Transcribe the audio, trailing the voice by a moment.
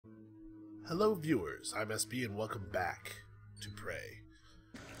Hello viewers, I'm SB and welcome back to Prey.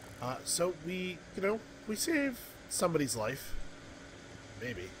 So we save somebody's life.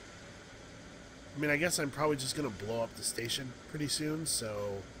 Maybe. I mean, I guess I'm probably just gonna blow up the station pretty soon,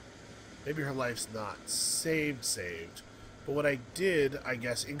 so maybe her life's not saved. But what I did, I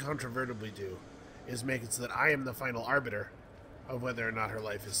guess, incontrovertibly do, is make it so that I am the final arbiter of whether or not her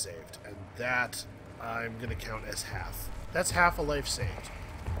life is saved. And that I'm gonna count as half. That's half a life saved.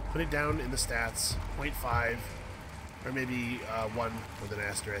 Put it down in the stats, 0.5, or maybe 1 with an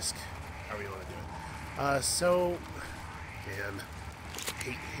asterisk, however you want to do it. So, man,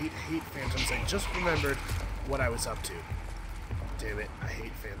 hate phantoms. I just remembered what I was up to. Damn it, I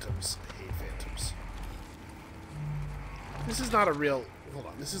hate phantoms. This is not a real, hold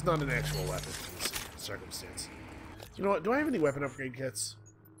on, this is not an actual weapon in this circumstance. You know what, do I have any weapon upgrade kits?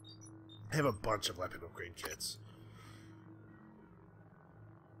 I have a bunch of weapon upgrade kits.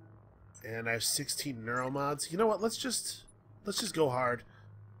 And I have 16 neuromods. You know what? Let's just go hard.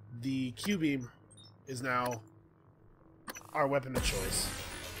 The Q-beam is now our weapon of choice.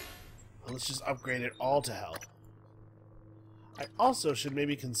 And let's just upgrade it all to hell. I also should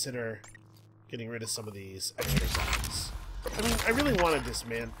maybe consider getting rid of some of these extra guns. I mean, I really want to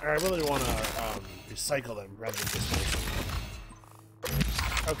dismantle, or I really want to recycle them rather than dismantle them.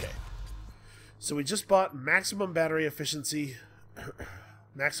 Okay. So we just bought maximum battery efficiency.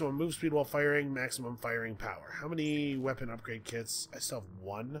 Maximum move speed while firing, maximum firing power. How many weapon upgrade kits? I still have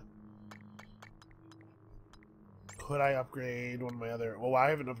 1. Could I upgrade one of my other... Well, I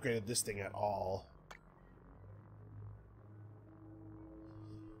haven't upgraded this thing at all.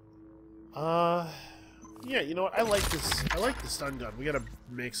 Yeah, you know what? I like this. I like the stun gun. We gotta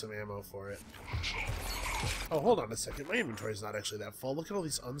make some ammo for it. Oh, hold on a second. My inventory's not actually that full. Look at all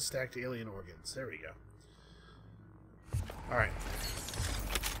these unstacked alien organs. There we go. Alright.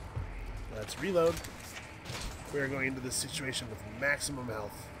 Let's reload. We are going into this situation with maximum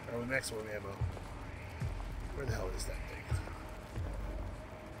health, or with maximum ammo. Where the hell is that thing?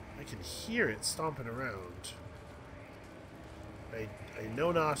 I can hear it stomping around. I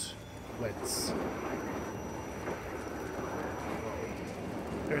know not whence.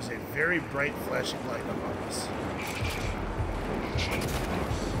 Whoa. There's a very bright flashing light above us.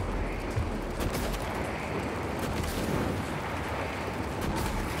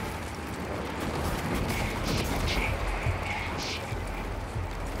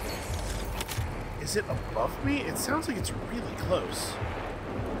 Is it above me? It sounds like it's really close.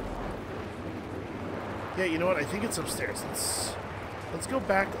 Yeah, you know what? I think it's upstairs. Let's go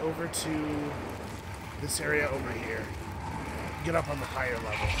back over to this area over here. Get up on the higher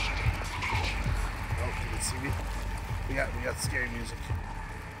level. Oh, did it see me? We got scary music.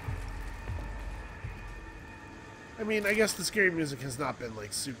 I mean, I guess the scary music has not been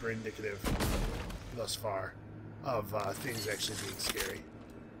like super indicative thus far of things actually being scary.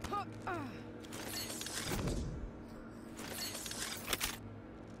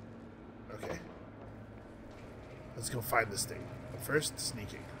 Okay. Let's go find this thing. But first,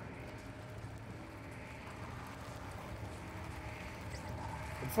 sneaking.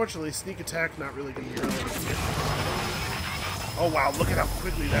 Unfortunately, sneak attack not really going to be relevant here. Oh wow, look at how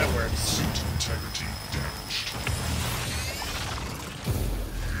quickly that works. Suit integrity damaged.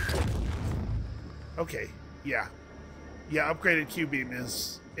 Okay, yeah. Yeah, upgraded Q-beam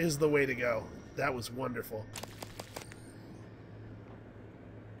is the way to go. That was wonderful.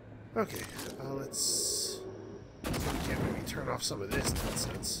 Okay, let's... Can't maybe turn off some of this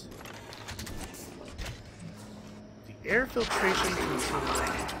nonsense. The air filtration control.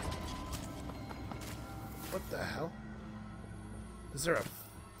 What the hell? Is there a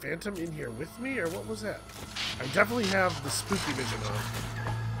phantom in here with me, or what was that? I definitely have the spooky vision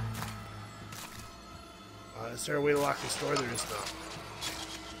on. Is there a way to lock this door? There is not.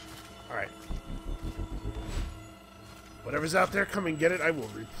 Alright. Whatever's out there, come and get it. I will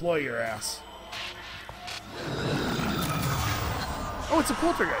reploy your ass. Oh, it's a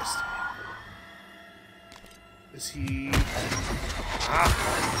poltergeist. Is he... Ah.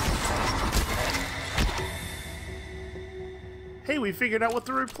 Hey, we figured out what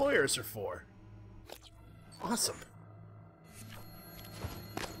the reployers are for. Awesome.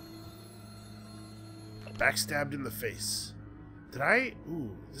 Backstabbed in the face. Did I...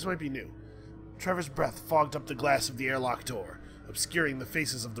 Ooh, this might be new. Trevor's breath fogged up the glass of the airlock door, obscuring the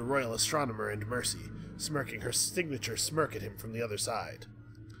faces of the royal astronomer and Mercy, smirking her signature smirk at him from the other side.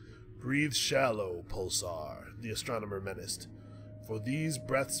 Breathe shallow, Pulsar, the astronomer menaced, for these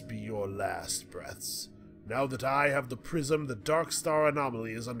breaths be your last breaths. Now that I have the prism, the dark star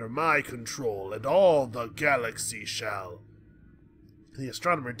anomaly is under my control, and all the galaxy shall... The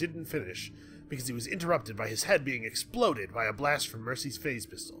astronomer didn't finish, because he was interrupted by his head being exploded by a blast from Mercy's phase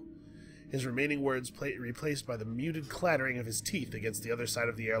pistol. His remaining words replaced by the muted clattering of his teeth against the other side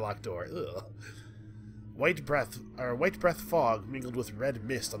of the airlock door. Ugh. White breath fog mingled with red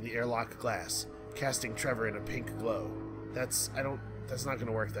mist on the airlock glass, casting Trevor in a pink glow. That's not going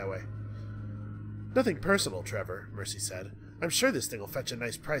to work that way. Nothing personal, Trevor, Mercy said. I'm sure this thing will fetch a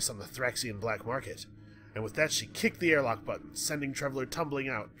nice price on the Thraxian black market. And with that, she kicked the airlock button, sending Trevor tumbling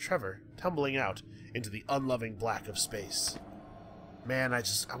out into the unloving black of space. Man, I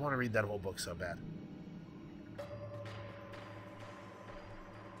want to read that whole book so bad.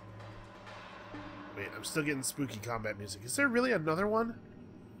 Wait, I'm still getting spooky combat music. Is there really another one?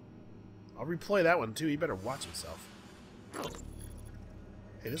 I'll replay that one too. He better watch himself.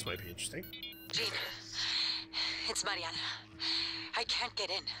 Hey, this might be interesting. Jean, it's Mariana. I can't get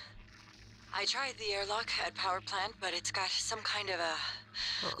in. I tried the airlock at power plant, but it's got some kind of a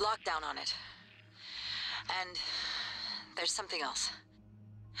lockdown on it. And there's something else.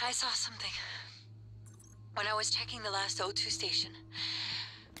 I saw something when I was checking the last O2 station.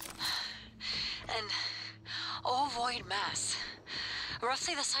 An ovoid mass,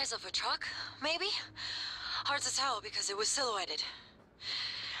 roughly the size of a truck, maybe? Hard to tell because it was silhouetted.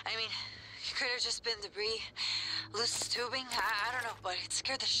 I mean, it could have just been debris, loose tubing, I don't know, but it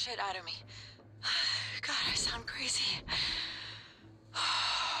scared the shit out of me. God, I sound crazy.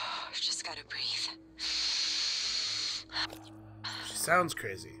 Just gotta breathe. She sounds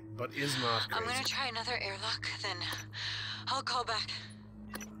crazy, but is not crazy. I'm gonna try another airlock, then I'll call back.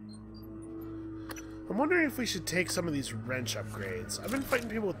 I'm wondering if we should take some of these wrench upgrades. I've been fighting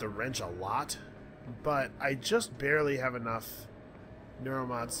people with the wrench a lot, but I just barely have enough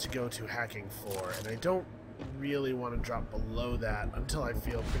neuromods to go to hacking 4, and I don't really want to drop below that until I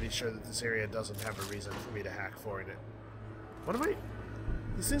feel pretty sure that this area doesn't have a reason for me to hack 4 in it. What am I...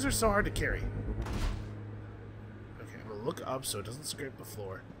 These things are so hard to carry. Okay, I'm gonna look up so it doesn't scrape the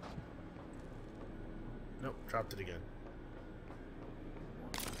floor. Nope, dropped it again.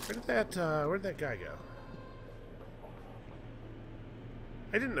 Where'd that guy go?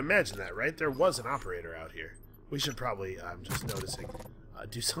 I didn't imagine that, right? There was an operator out here. We should probably, I'm just noticing,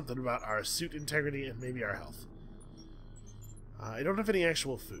 do something about our suit integrity and maybe our health. I don't have any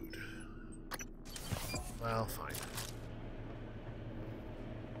actual food. Well, fine.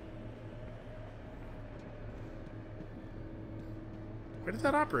 Where did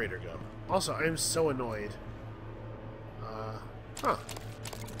that operator go? Also, I am so annoyed. Huh.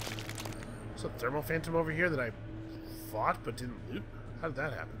 There's a thermal phantom over here that I fought but didn't loot? How did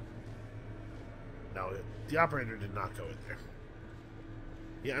that happen? No, the operator did not go in there.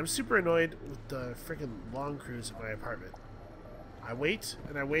 Yeah, I'm super annoyed with the freaking long cruise at my apartment. I wait,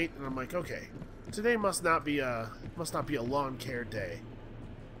 and I'm like, okay, today must not be a lawn care day.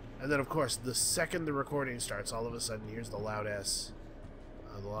 And then, of course, the second the recording starts, all of a sudden, here's the loud ass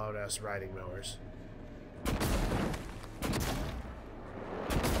riding mowers.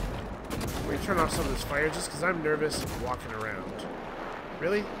 We're gonna turn off some of this fire just because I'm nervous walking around.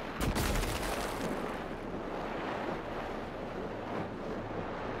 Really?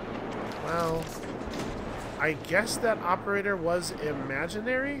 Well, I guess that operator was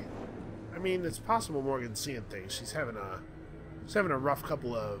imaginary. I mean, it's possible Morgan's seeing things. She's having a rough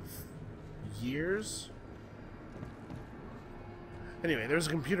couple of years. Anyway, there's a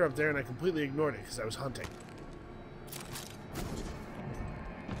computer up there, and I completely ignored it because I was hunting.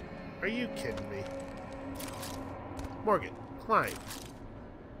 Are you kidding me? Morgan, climb.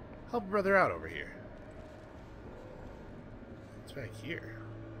 Help brother out over here. What's back here?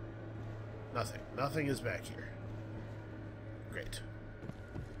 Nothing. Nothing is back here. Great.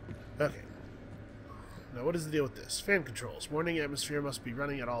 Okay. Now what is the deal with this? Fan controls. Warning atmosphere must be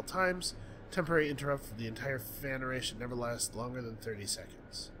running at all times. Temporary interrupt for the entire fan array should never last longer than 30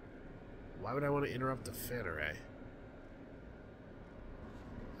 seconds. Why would I want to interrupt the fan array?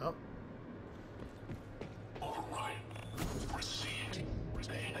 Oh.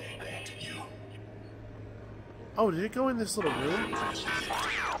 Oh, did it go in this little room?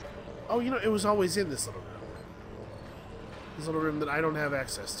 Oh, you know, it was always in this little room. This little room that I don't have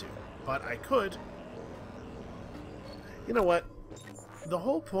access to. But I could. You know what? The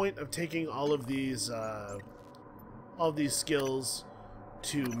whole point of taking all of these skills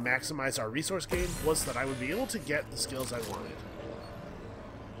to maximize our resource gain was that I would be able to get the skills I wanted.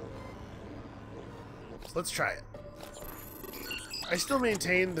 So let's try it. I still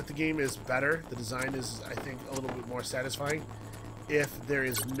maintain that the game is better. The design is, I think, a little bit more satisfying if there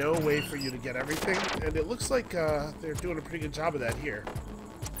is no way for you to get everything. And it looks like they're doing a pretty good job of that here.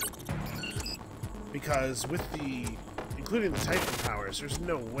 Because with the including the Titan powers, there's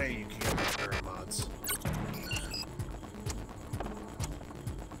no way you can get the mirror mods.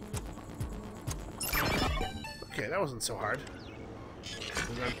 Okay, that wasn't so hard.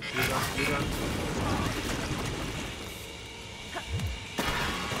 Blue gun, blue gun, blue gun.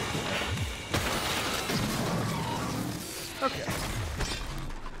 Okay.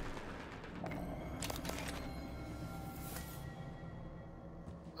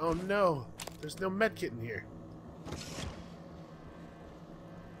 Oh no, there's no medkit in here.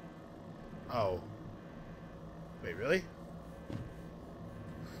 Oh. Wait, really?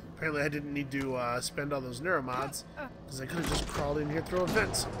 Apparently I didn't need to spend all those neuromods, because I could have just crawled in here through a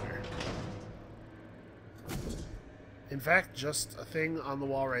vent somewhere. In fact, just a thing on the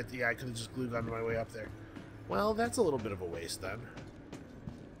wall right there. I could have just glue gunned my way up there. Well, that's a little bit of a waste then.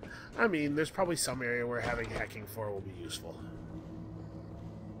 I mean, there's probably some area where having hacking for will be useful.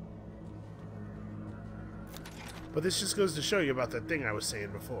 But this just goes to show you about that thing I was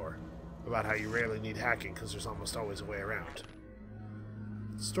saying before, about how you rarely need hacking because there's almost always a way around.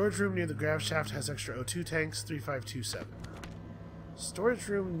 Storage room near the grav shaft has extra O2 tanks, 3527. Storage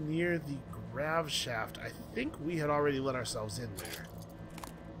room near the grav shaft, I think we had already let ourselves in there.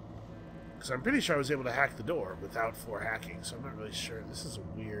 Because I'm pretty sure I was able to hack the door without 4 hacking, so I'm not really sure. This is a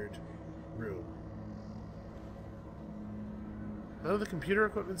weird room. None of the computer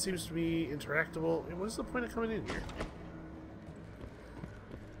equipment seems to be interactable. What is the point of coming in here?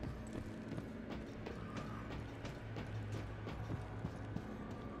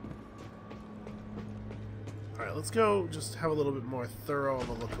 Alright, let's go just have a little bit more thorough of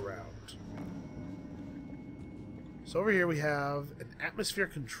a look around. So over here we have an atmosphere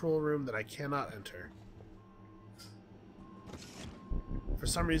control room that I cannot enter. For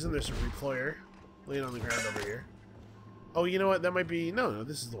some reason there's a reployer laying on the ground over here. Oh, you know what? That might be... No,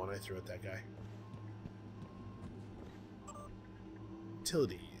 this is the one I threw at that guy.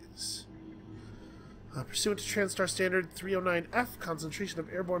 Utilities. Pursuant to TranStar Standard 309F, concentration of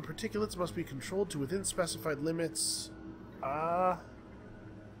airborne particulates must be controlled to within specified limits.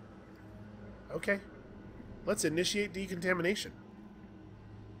 Okay. Let's initiate decontamination.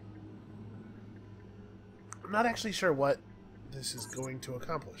 I'm not actually sure what this is going to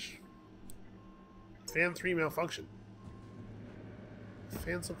accomplish. Fan 3 malfunction.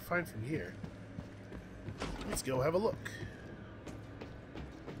 Fans look fine from here. Let's go have a look.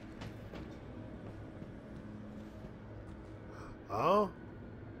 Oh,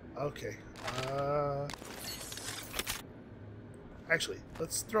 okay. Actually,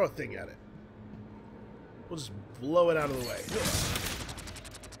 let's throw a thing at it. We'll just blow it out of the way.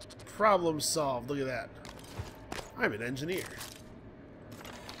 Problem solved. Look at that. I'm an engineer.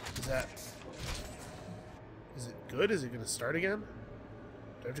 Is it good? Is it going to start again?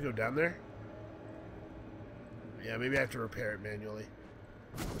 Do I have to go down there? Yeah, maybe I have to repair it manually.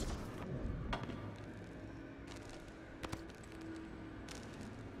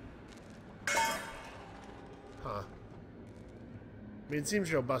 Huh. I mean, it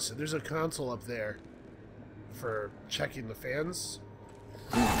seems real busted. There's a console up there for checking the fans.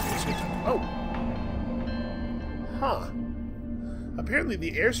 Oh! Huh. Apparently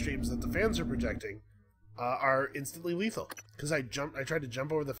the airstreams that the fans are projecting are instantly lethal. Because I tried to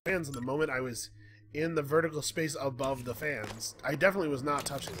jump over the fans, and the moment I was in the vertical space above the fans, I definitely was not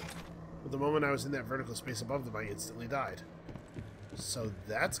touching them. But the moment I was in that vertical space above them, I instantly died. So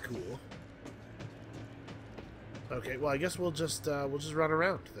that's cool. Okay, well I guess we'll just run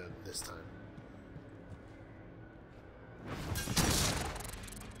around then this time.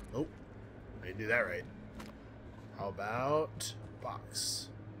 Oh, I didn't do that right. How about box?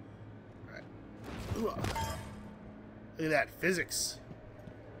 Alright. Look at that, physics.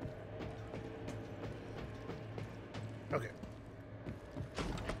 Okay.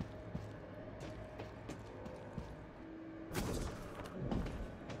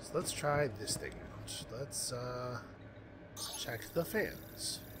 So let's try this thing out. Let's check the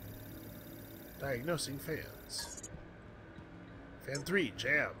fans. Diagnosing fans. Fan 3,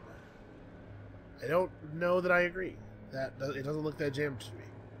 jam. I don't know that I agree. It doesn't look that jammed to me.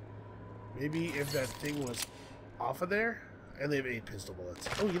 Maybe if that thing was off of there, and they have 8 pistol bullets.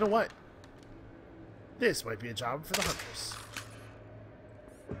 Oh, you know what? This might be a job for the hunters.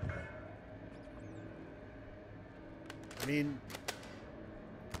 I mean,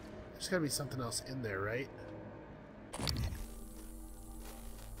 there's gotta be something else in there, right?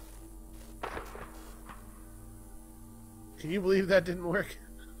 Can you believe that didn't work?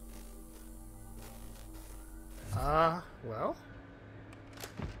 Well,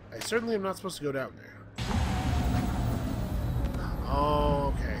 I certainly am not supposed to go down there.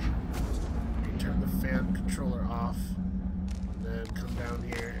 Oh, okay. You can turn the fan controller off. and come down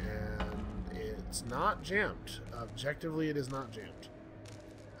here, and it's not jammed. Objectively, it is not jammed.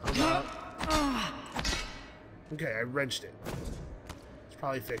 How about... Okay, I wrenched it. It's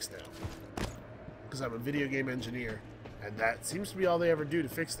probably fixed now. Because I'm a video game engineer, and that seems to be all they ever do to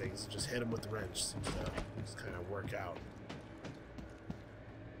fix things. Just hit them with the wrench. Seems to just kind of work out.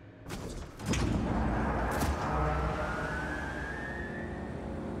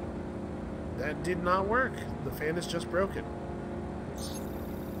 That did not work. The fan is just broken.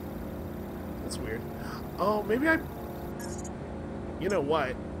 That's weird. Oh, maybe I... You know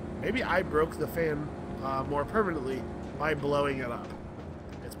what? Maybe I broke the fan more permanently by blowing it up.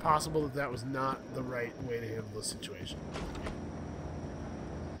 It's possible that that was not the right way to handle the situation.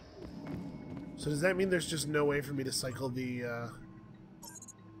 So does that mean there's just no way for me to cycle the...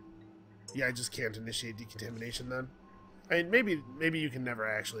 Yeah, I just can't initiate decontamination then? I mean, maybe you can never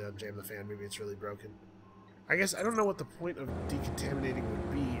actually unjam the fan. Maybe it's really broken. I guess I don't know what the point of decontaminating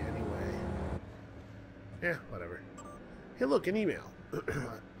would be anyway. Yeah, whatever. Hey, look, an email.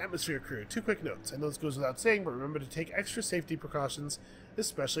 Atmosphere crew, 2 quick notes. I know this goes without saying, but remember to take extra safety precautions,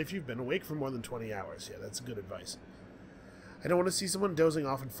 especially if you've been awake for more than 20 hours. Yeah, that's good advice. I don't want to see someone dozing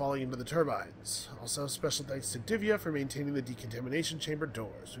off and falling into the turbines. Also, special thanks to Divya for maintaining the decontamination chamber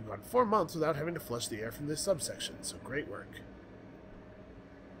doors. We've gone 4 months without having to flush the air from this subsection, so great work.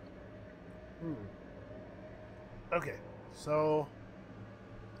 Okay, so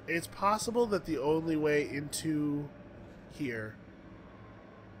it's possible that the only way into here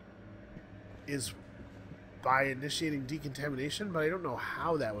is by initiating decontamination, but I don't know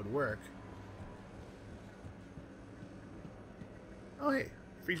how that would work. Oh, hey,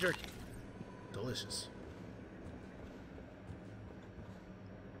 free jerky. Delicious.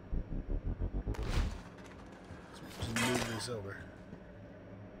 Just move this over.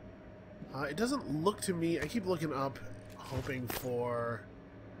 It doesn't look to me... I keep looking up, hoping for,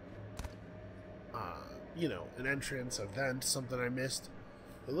 you know, an entrance, a vent, something I missed.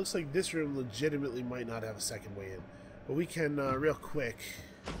 It looks like this room legitimately might not have a second way in. But we can, real quick,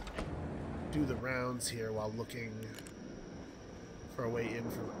 do the rounds here while looking for a way in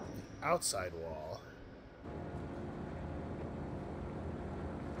from the outside wall.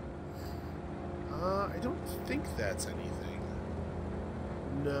 I don't think that's anything.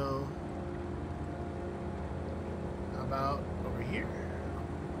 No. How about over here?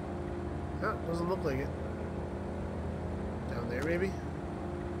 No, doesn't look like it. Down there, maybe?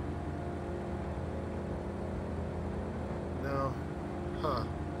 No. Huh.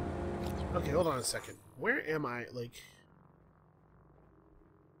 Okay, hold on a second. Where am I? Like...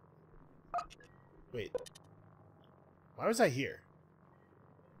 Wait. Why was I here?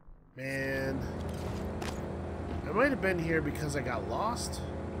 Man. I might have been here because I got lost.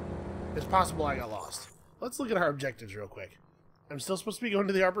 It's possible I got lost. Let's look at our objectives real quick. I'm still supposed to be going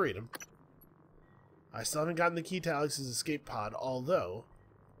to the Arboretum. I still haven't gotten the key to Alex's escape pod, although...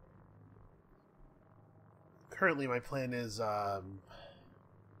 Currently my plan is, What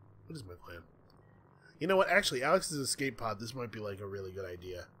is my plan? You know what? Actually, Alex's escape pod, this might be like a really good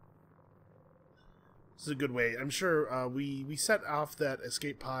idea. This is a good way. I'm sure we set off that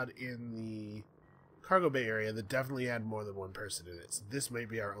escape pod in the cargo bay area that definitely had more than one person in it. So this might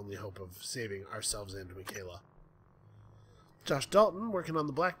be our only hope of saving ourselves and Michaela. Josh Dalton, working on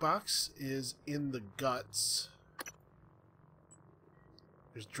the black box, is in the guts.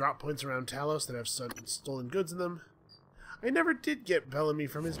 There's drop points around Talos that have stolen goods in them. I never did get Bellamy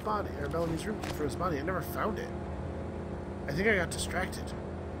from his body, or Bellamy's room key from his body. I never found it. I think I got distracted.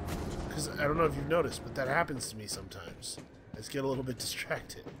 Because I don't know if you've noticed, but that happens to me sometimes. I just get a little bit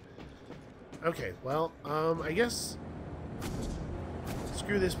distracted. Okay, well, I guess...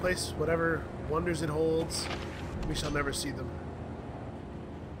 Screw this place. Whatever wonders it holds, we shall never see them.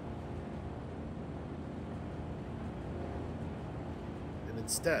 And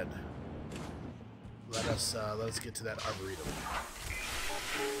instead, let us get to that Arboretum.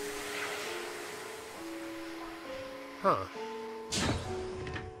 Huh.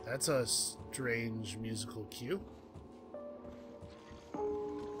 That's a strange musical cue.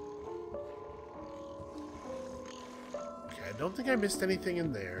 Okay, I don't think I missed anything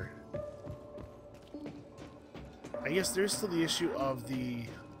in there. I guess there's still the issue of the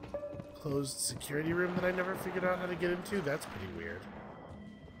closed security room that I never figured out how to get into. That's pretty weird.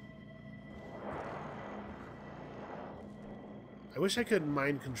 I wish I could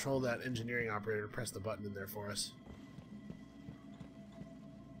mind control that engineering operator to press the button in there for us.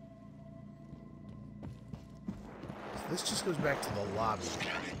 So this just goes back to the lobby.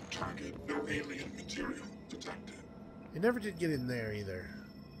 Scanning target. No alien material detected. I never did get in there either.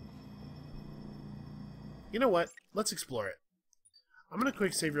 You know what? Let's explore it. I'm gonna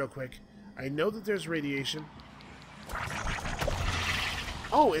quick save real quick. I know that there's radiation.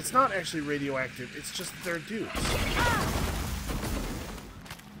 Oh, it's not actually radioactive. It's just they're dudes.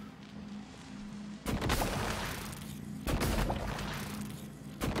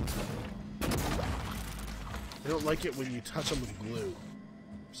 I don't like it when you touch them with glue.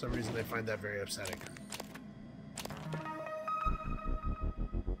 For some reason, I find that very upsetting. Can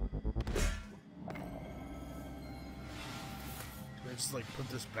I just, like, put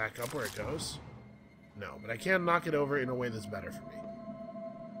this back up where it goes? No, but I can knock it over in a way that's better for me.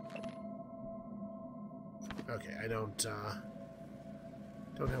 Okay, I don't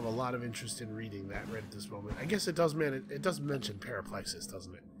have a lot of interest in reading that right at this moment. I guess it does mention paraplexis,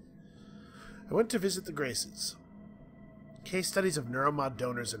 doesn't it? I went to visit the Graces. Case studies of neuromod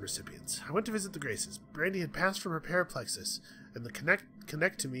donors and recipients. I went to visit the Graces. Brandy had passed from her paraplexis, and the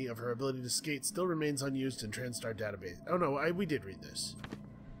connect to me of her ability to skate still remains unused in TranStar database. Oh no, we did read this.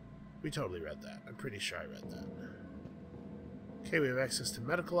 We totally read that. I'm pretty sure I read that. Okay, we have access to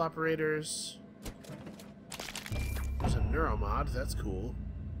medical operators. There's a neuromod. That's cool.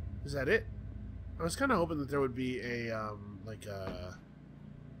 Is that it? I was kind of hoping that there would be a, like a...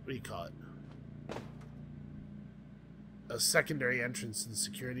 What do you call it? A secondary entrance to the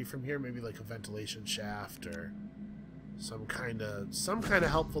security from here. Maybe like a ventilation shaft or some kind of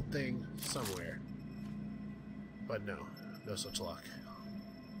helpful thing somewhere. But no. No such luck.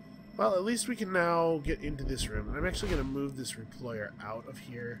 Well, at least we can now get into this room. And I'm actually going to move this reployer out of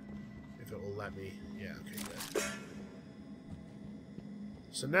here. If it will let me. Yeah, okay, good.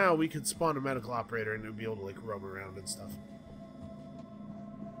 So now we could spawn a medical operator and it would be able to, like, roam around and stuff.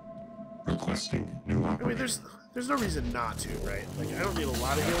 Requesting new operator. I mean, there's no reason not to, right? Like, I don't need a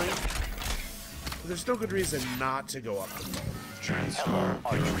lot of healing. But there's no good reason not to go up the phone. TranStar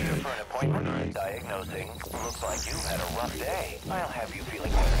Are you here for an appointment? Diagnosing. Looks like you've had a rough day. I'll have you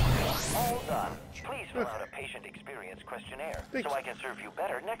feeling better soon. All done. Please fill out a patient experience questionnaire so I can serve you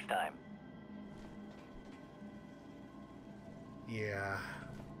better next time. Yeah.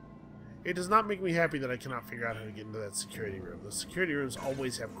 It does not make me happy that I cannot figure out how to get into that security room. The security rooms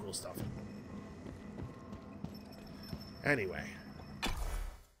always have cool stuff in them. Anyway.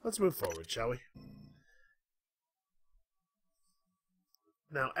 Let's move forward, shall we?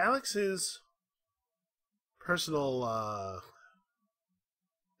 Now, Alex's personal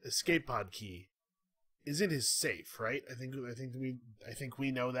escape pod key is in his safe, right? I think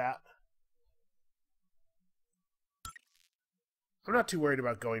we know that. I'm not too worried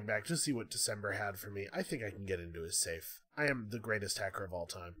about going back to see what December had for me. I think I can get into his safe. I am the greatest hacker of all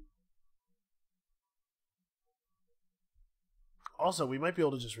time. Also, we might be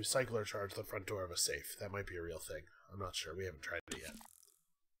able to just recycle or charge the front door of a safe. That might be a real thing. I'm not sure. We haven't tried it yet.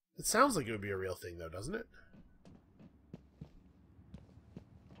 It sounds like it would be a real thing, though, doesn't it?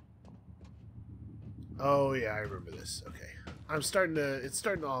 Oh, yeah, I remember this. Okay. It's starting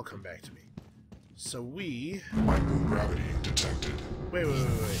to all come back to me. So we... Microgravity detected. Wait.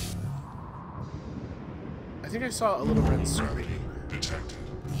 I think I saw a little red circle. Microgravity detected.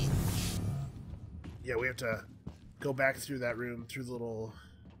 Yeah, we have to go back through that room, through the little...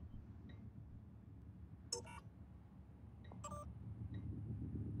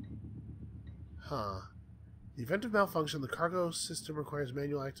 Huh. The event of malfunction, the cargo system requires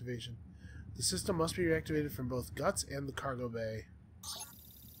manual activation. The system must be reactivated from both guts and the cargo bay.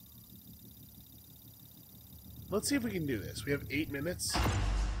 Let's see if we can do this. We have 8 minutes.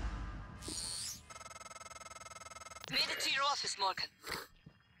 Made it to your office, Morgan.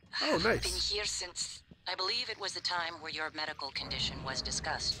 Oh, nice. I've been here since... I believe it was the time where your medical condition was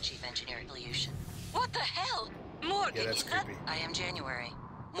discussed, Chief Engineer Ilyushin. What the hell? Morgan, Yeah, that's is that... creepy. I am January.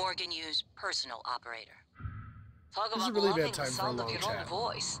 Morgan Yu's personal operator. Talk This is a about really loving bad time the for a sound of long your chat. own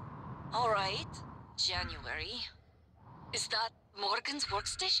voice. Alright, January. Is that Morgan's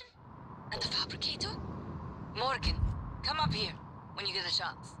workstation? And the fabricator? Morgan, come up here when you get a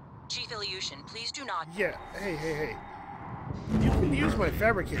chance. Chief Ilyushin, please do not... Yeah, hey. You can use my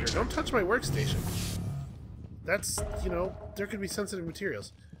fabricator. Don't touch my workstation. That's, you know, there could be sensitive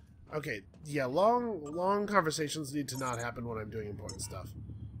materials. Okay, yeah, long conversations need to not happen when I'm doing important stuff.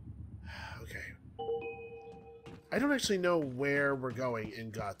 Okay. I don't actually know where we're going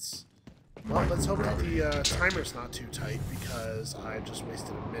in Guts. Well, let's hope that the timer's not too tight, because I've just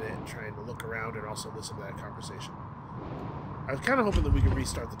wasted a minute trying to look around and also listen to that conversation. I was kind of hoping that we could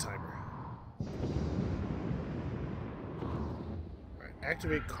restart the timer. Alright,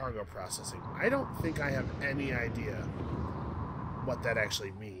 activate cargo processing. I don't think I have any idea what that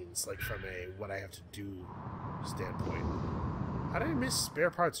actually means, like from a what I have to do standpoint. How did I miss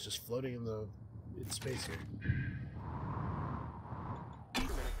spare parts just floating in space here?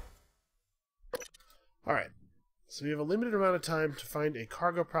 Alright. So we have a limited amount of time to find a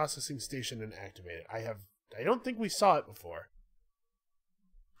cargo processing station and activate it. I don't think we saw it before.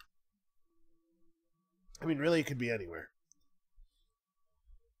 I mean, really, it could be anywhere.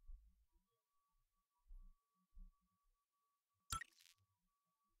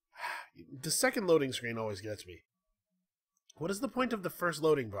 The second loading screen always gets me. What is the point of the first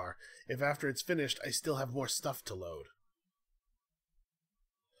loading bar if after it's finished I still have more stuff to load?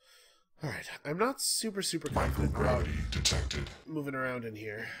 Alright, I'm not super confident about moving around in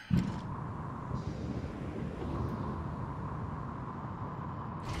here.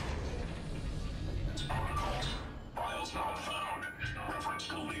 Files not found. Reference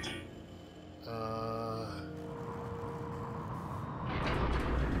deleted.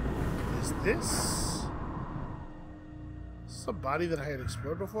 Is this a body that I had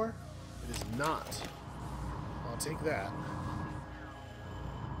explored before? It is not. I'll take that.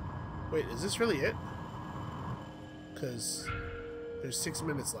 Wait, is this really it? Because there's 6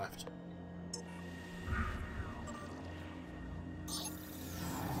 minutes left.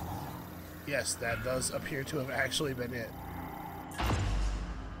 Yes, that does appear to have actually been it.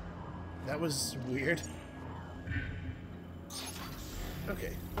 That was weird.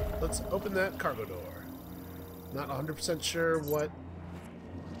 Okay, let's open that cargo door. Not 100% sure what...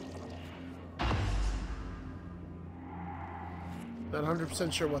 Not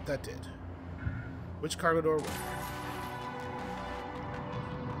 100% sure what that did. Which cargo door?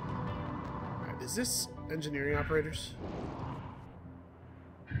 Alright, is this engineering operators?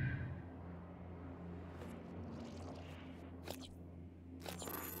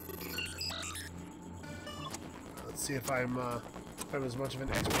 Let's see if I'm as much of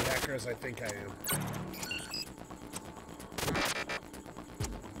an expert hacker as I think I am.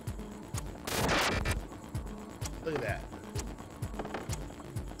 Look at that.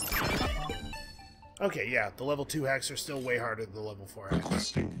 Okay, yeah, the level 2 hacks are still way harder than the level 4 hacks.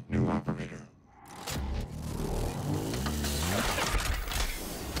 Requesting new operator.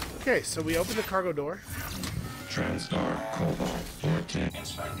 Okay, so we open the cargo door. TranStar Cobalt 410.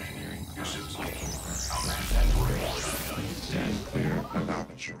 Inspect engineering. Your ship's leaking. Stand clear of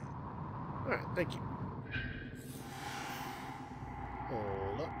aperture. Alright, thank you.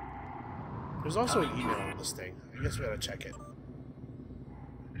 Hold up. There's also an email on this thing. I guess we gotta check it.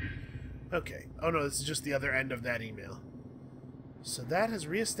 Okay. Oh no, this is just the other end of that email. So that has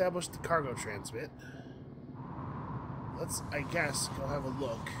reestablished the cargo transmit. Let's, I guess, go have a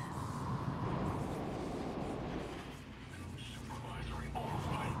look.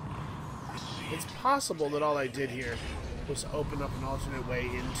 It's possible that all I did here was open up an alternate way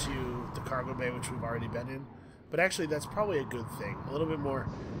into the cargo bay, which we've already been in. But actually, that's probably a good thing. A little bit more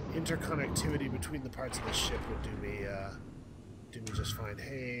interconnectivity between the parts of the ship would do me just fine.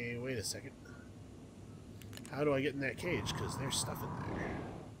 Hey, wait a second. How do I get in that cage? Because there's stuff in there.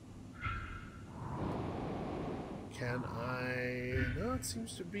 Can I... No, it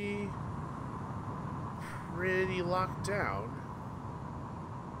seems to be pretty locked down.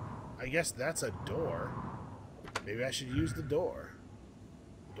 I guess that's a door. Maybe I should use the door.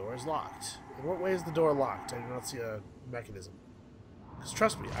 The door is locked. In what way is the door locked? I do not see a mechanism. Because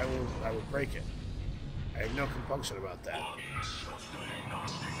trust me, I will break it. I have no compunction about that.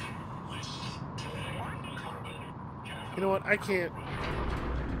 You know what? I can't...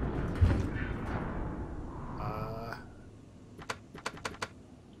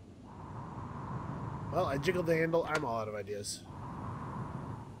 Well, I jiggled the handle. I'm all out of ideas.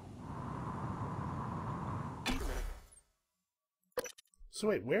 So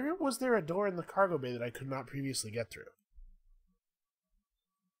wait, where was there a door in the cargo bay that I could not previously get through?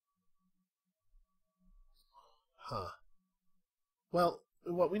 Huh. Well,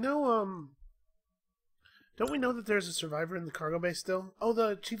 what we know, don't we know that there's a survivor in the cargo bay still? Oh,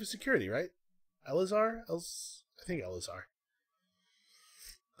 the chief of security, right? Elazar? I think Elazar.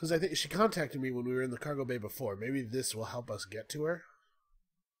 Because I think she contacted me when we were in the cargo bay before. Maybe this will help us get to her.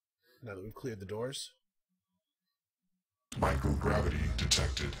 Now that we've cleared the doors. Microgravity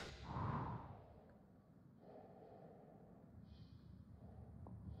detected.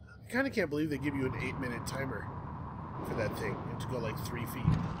 I kind of can't believe they give you an 8-minute timer for that thing. You have to go like 3 feet.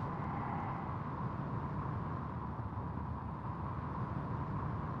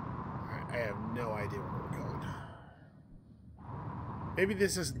 Alright, I have no idea where we're going. Maybe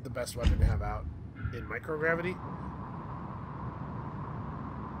this isn't the best weapon to have out in microgravity.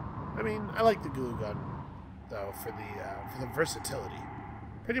 I mean, I like the glue gun, though, for the versatility.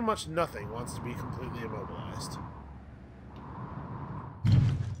 Pretty much nothing wants to be completely immobilized.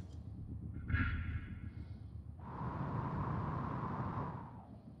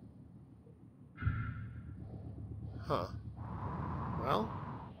 Huh. Well,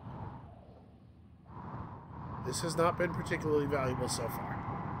 this has not been particularly valuable so far.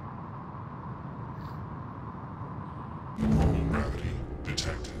 Normal gravity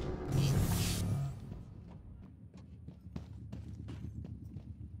detected.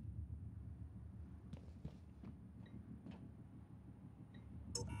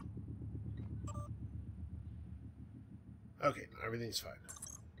 Okay, no, everything's fine.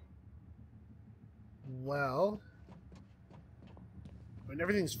 Well, I mean,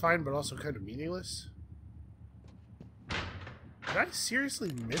 everything's fine, but also kind of meaningless. Did I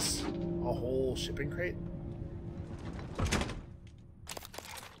seriously miss a whole shipping crate?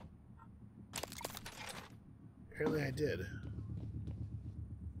 Apparently I did.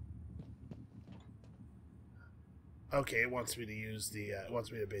 Okay, it wants me to use the, it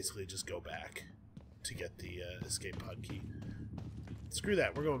wants me to basically just go back to get the escape pod key. Screw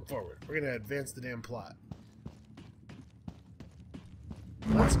that, we're going forward. We're gonna advance the damn plot.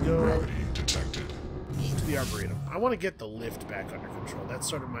 Let's go to the Arboretum. I want to get the lift back under control. That's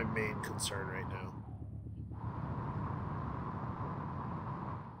sort of my main concern right now.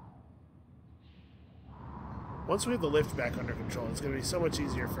 Once we have the lift back under control, it's going to be so much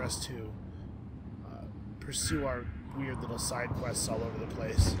easier for us to pursue our weird little side quests all over the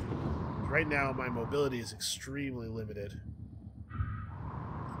place. Right now, my mobility is extremely limited.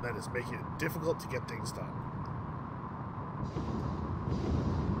 And that is making it difficult to get things done.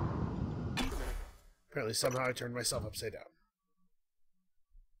 Apparently, somehow I turned myself upside down.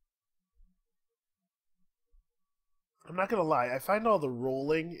 I'm not gonna lie, I find all the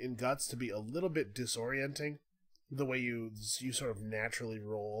rolling in Guts to be a little bit disorienting. The way you sort of naturally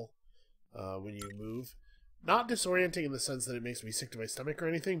roll when you move. Not disorienting in the sense that it makes me sick to my stomach or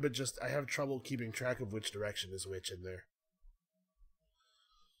anything, but just I have trouble keeping track of which direction is which in there.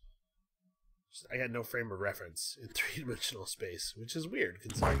 I got no frame of reference in three-dimensional space, which is weird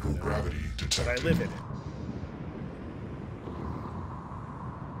considering that I live in it.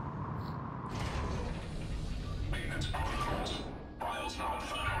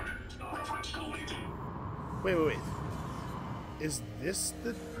 Wait. Is this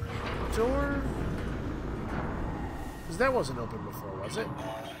the door? Because that wasn't open before, was it?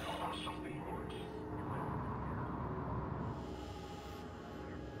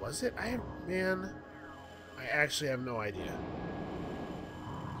 Was it? Man, I actually have no idea.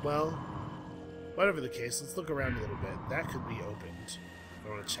 Well, whatever the case, let's look around a little bit. That could be opened. I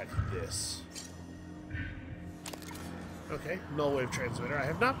want to check this. Okay, null wave transmitter. I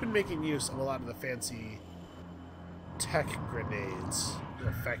have not been making use of a lot of the fancy tech grenades.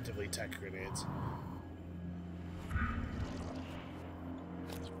 Effectively tech grenades.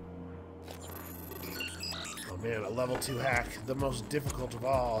 Oh man, a level 2 hack. The most difficult of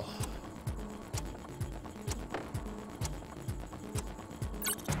all.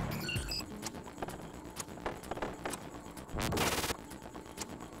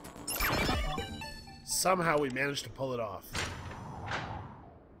 Somehow we managed to pull it off.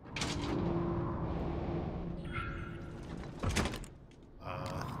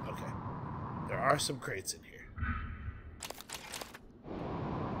 Okay. There are some crates in here.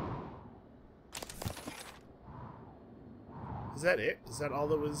 Is that it? Is that all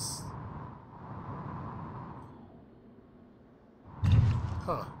that was...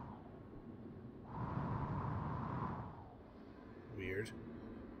 Huh. Weird.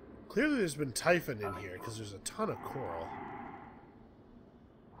 Clearly there's been Typhon in here, because there's a ton of coral.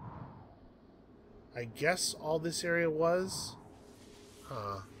 I guess all this area was?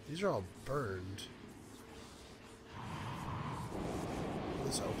 Huh. These are all burned. Will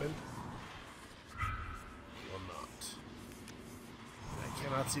this open? Will not. I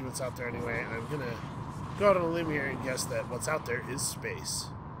cannot see what's out there anyway, and I'm gonna go out on a limb here and guess that what's out there is space.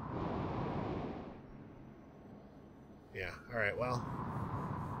 Yeah, alright, well...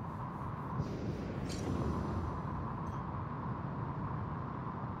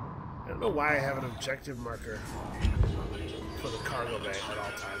 I don't know why I have an objective marker for the cargo bay at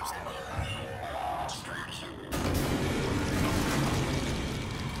all times now.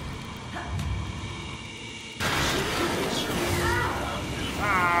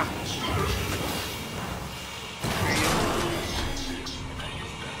 Ah!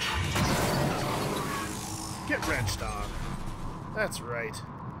 Get wrenched on. That's right.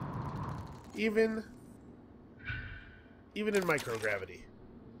 Even in microgravity,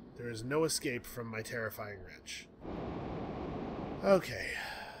 there is no escape from my terrifying wrench. Okay.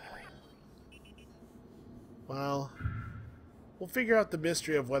 Well, we'll figure out the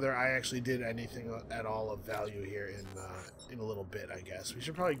mystery of whether I actually did anything at all of value here in a little bit, I guess. We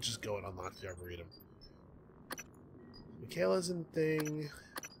should probably just go and unlock the Arboretum. Michaela's in thing.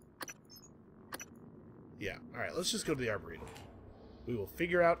 Yeah, alright, let's just go to the Arboretum. We will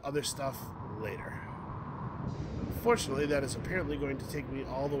figure out other stuff later. Unfortunately, that is apparently going to take me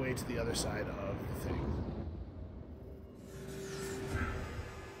all the way to the other side of the thing.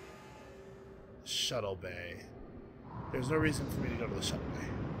 Shuttle Bay. There's no reason for me to go to the Shuttle Bay.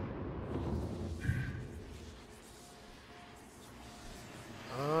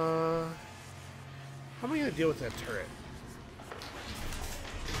 How am I going to deal with that turret?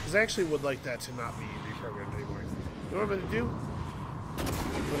 Because I actually would like that to not be reprogrammed anymore. You know what I'm going to do?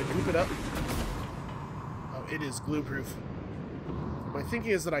 I'm going to goop it up. Oh, it is glue-proof. My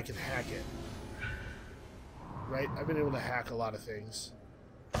thinking is that I can hack it. Right? I've been able to hack a lot of things.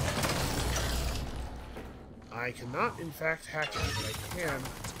 I cannot, in fact, hack it, but I can.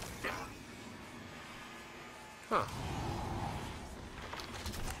 Huh.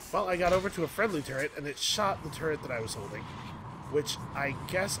 Well, I got over to a friendly turret, and it shot the turret that I was holding. Which, I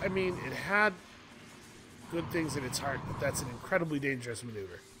guess, I mean, it had good things in its heart, but that's an incredibly dangerous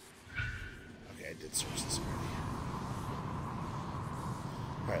maneuver. Okay, I did search this already.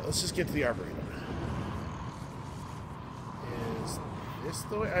 Alright, let's just get to the Arboretum. Is this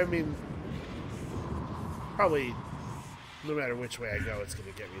the way? I mean, probably, no matter which way I go, it's going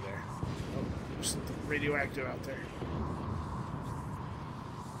to get me there. Oh, there's something radioactive out there.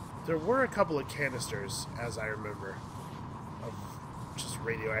 There were a couple of canisters, as I remember, of just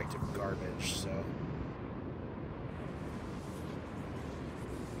radioactive garbage, so...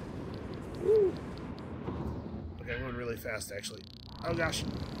 Woo! Okay, I'm going really fast, actually. Oh gosh.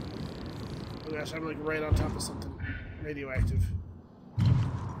 Oh gosh, I'm like right on top of something radioactive.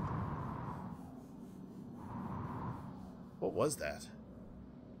 What was that?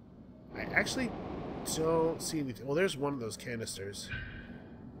 I actually don't see anything. Well, there's one of those canisters.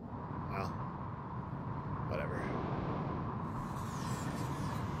 Well, whatever.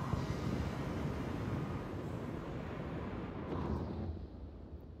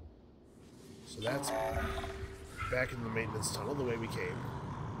 So that's back in the maintenance tunnel the way we came.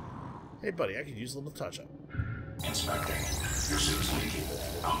 Hey, buddy, I could use a little touch-up. Inspecting. Your suit's leaking.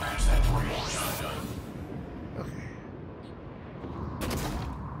 I'll match that for you. Okay.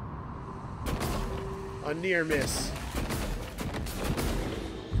 A near miss.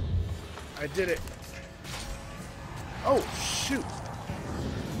 I did it. Oh, shoot.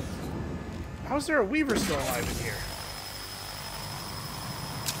 How's there a Weaver still alive in here?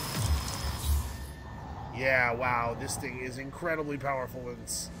 Yeah, wow, this thing is incredibly powerful when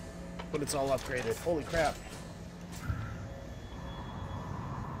it's all upgraded. Holy crap.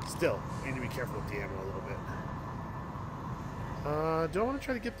 Still, I need to be careful with the ammo a little bit. Do I want to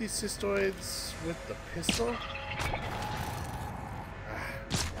try to get these cystoids with the pistol?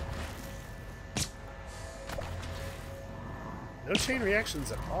 No chain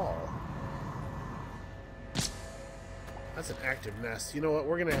reactions at all. That's an active nest. You know what?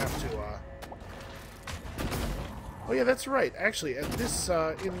 We're going to have to, Oh yeah, that's right. Actually, at this,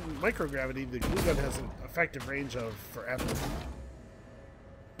 in microgravity, the glue gun has an effective range of forever.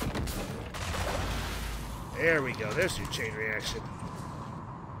 There we go. There's your chain reaction.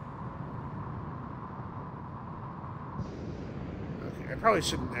 Okay, I probably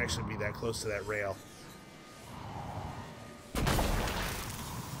shouldn't actually be that close to that rail.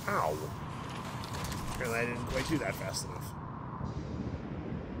 Ow. Apparently I didn't quite do that fast enough.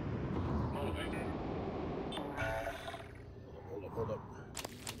 Hold up.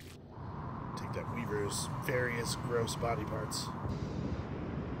 Take that Weaver's various gross body parts.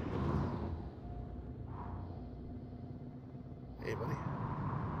 Hey, buddy.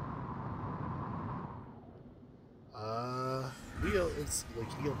 Wheel, it's like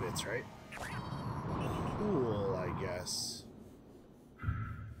eel bits, right? Cool, I guess.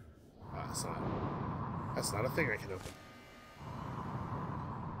 That's not a thing I can open.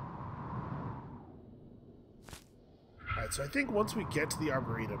 Alright, so I think once we get to the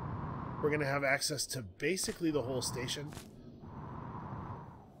Arboretum, we're going to have access to basically the whole station.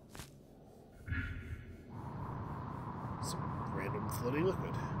 Some random floating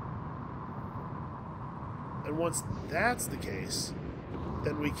liquid. And once that's the case,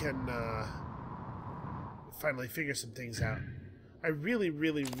 then we can finally figure some things out. I really,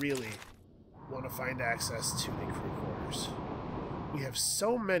 really, really want to find access to the crew quarters. We have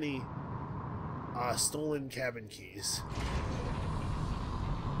so many stolen cabin keys.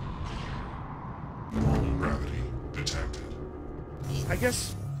 Normal gravity detected. I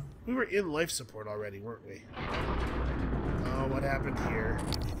guess we were in life support already, weren't we? Oh, what happened here?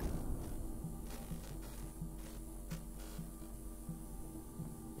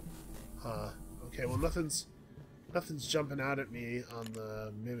 Huh. Okay, well nothing's Nothing's jumping out at me on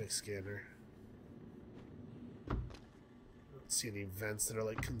the mimic scanner. I don't see any vents that are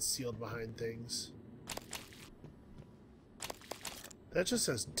like concealed behind things. That just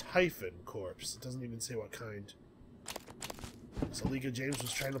says Typhon Corpse. It doesn't even say what kind. So Liga James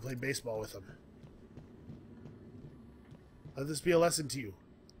was trying to play baseball with him. Let this be a lesson to you.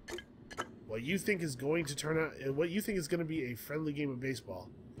 What you think is going to turn out, what you think is going to be a friendly game of baseball,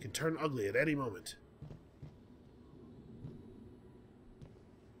 can turn ugly at any moment.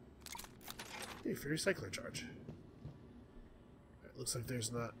 Hey, free recycler charge. Right, looks like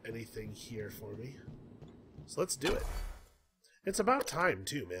there's not anything here for me. So let's do it. It's about time,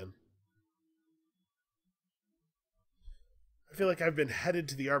 too, man. I feel like I've been headed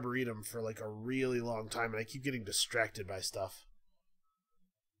to the Arboretum for like a really long time, and I keep getting distracted by stuff.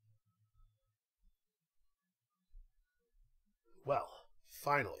 Well,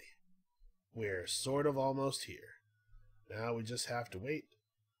 finally, we're sort of almost here. Now we just have to wait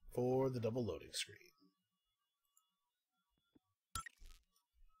for the double loading screen.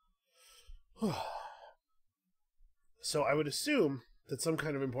 So I would assume that some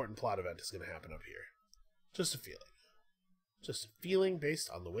kind of important plot event is going to happen up here. Just a feeling. Just a feeling based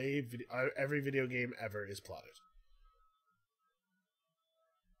on the way every video game ever is plotted.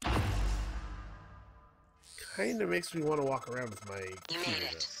 Kinda makes me want to walk around with my You made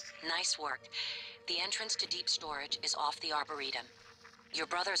it. Nice work. The entrance to deep storage is off the Arboretum. Your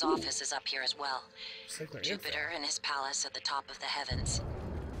brother's office is up here as well. Jupiter in his palace at the top of the heavens.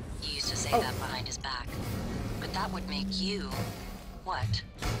 He used to say that behind his back. But that would make you... what?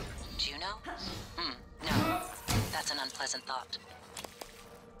 Juno? No. That's an unpleasant thought.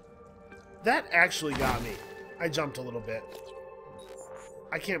 That actually got me. I jumped a little bit.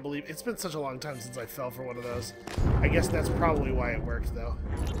 I can't believe... it's been such a long time since I fell for one of those. I guess that's probably why it worked, though.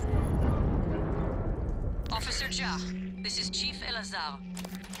 Officer Ja, this is Chief Elazar.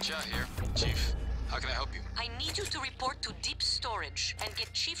 Ja here. Chief, how can I help you? I need you to report to deep storage and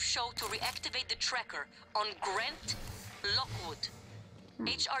get Chief Show to reactivate the tracker on Grant Lockwood.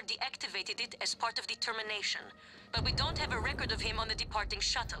 HR deactivated it as part of the termination, but we don't have a record of him on the departing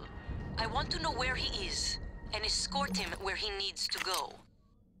shuttle. I want to know where he is and escort him where he needs to go.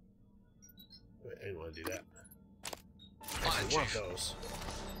 Wait, I didn't want to do that. I want those.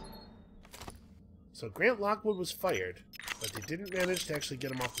 So Grant Lockwood was fired, but they didn't manage to actually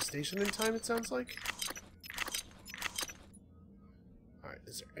get him off the station in time, it sounds like. Alright,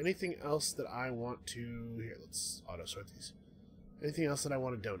 is there anything else that I want to... here, let's auto-sort these. Anything else that I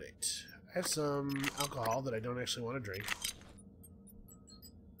want to donate? I have some alcohol that I don't actually want to drink.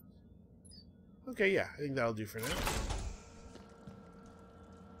 Okay, yeah, I think that'll do for now.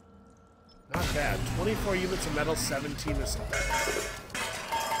 Not bad. 24 units of metal, 17 of synthetic.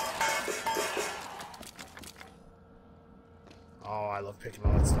 Oh, I love picking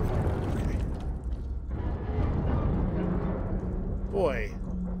all that stuff up. Okay. Boy.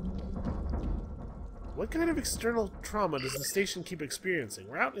 What kind of external trauma does the station keep experiencing?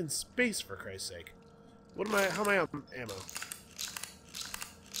 We're out in space, for Christ's sake. How am I on ammo?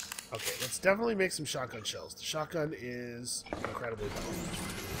 Okay, let's definitely make some shotgun shells. The shotgun is incredibly powerful.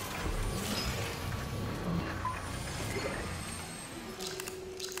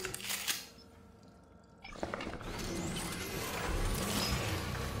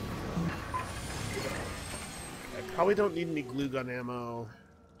 I probably don't need any glue gun ammo.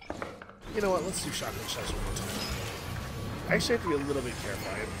 You know what? Let's do shotgun shells one more time. I actually have to be a little bit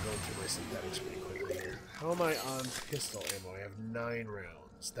careful. I am going through my synthetics pretty quickly here. How am I on pistol ammo? I have 9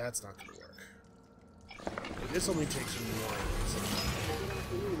 rounds. That's not going to work. Okay, this only takes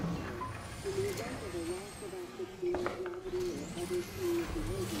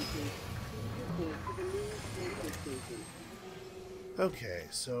 1. Okay,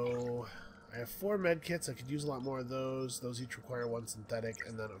 so I have 4 med kits. I could use a lot more of those. Those each require 1 synthetic.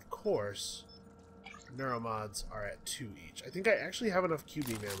 And then, of course, neuromods are at 2 each. I think I actually have enough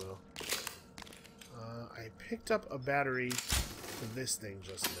Q-beam ammo. I picked up a battery for this thing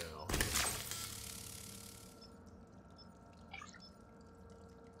just now.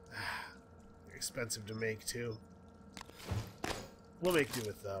 They're expensive to make, too. We'll make do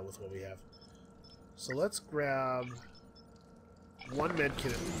with what we have. So let's grab 1 med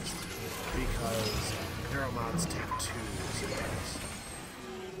kit at least, because neuromods take 2 synthetics.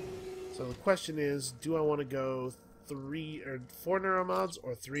 So the question is, do I want to go 4 neuromods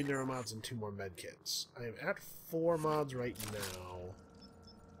or 3 neuromods and 2 more med kits? I am at 4 mods right now.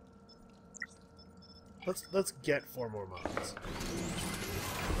 Let's get 4 more mods.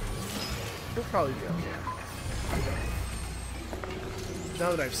 We'll probably be okay.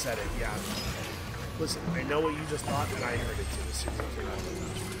 Now that I've said it, yeah. Listen, I know what you just thought, and I heard it too as soon as it came out.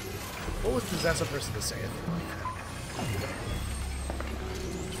 What would possess a person to say a thing like that?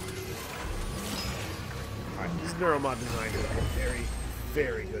 Alright, these neuromod designs have been very,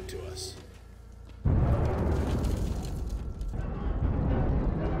 very good to us.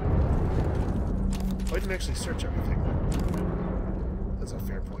 Oh, I didn't actually search everything. That's a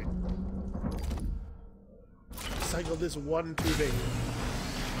fair point. Cycle this one tubing.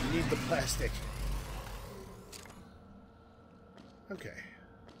 You need the plastic. Okay.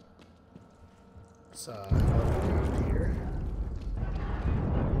 So, down here.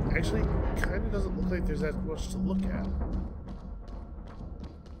 Actually, kind of doesn't look like there's that much to look at.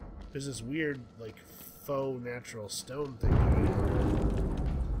 There's this weird, like, faux natural stone thing going on.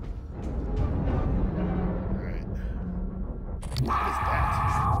 Alright. What is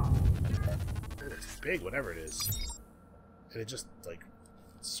that? It's big, whatever it is. And it just, like,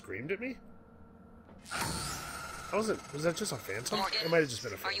 screamed at me? Was that just a phantom? Morgan, it might have just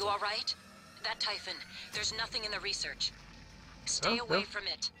been a phantom. Are you alright? That Typhon, there's nothing in the research. Stay away from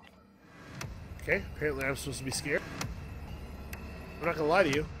it. Okay, apparently I'm supposed to be scared. I'm not gonna lie to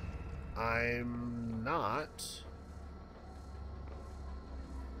you. I'm not.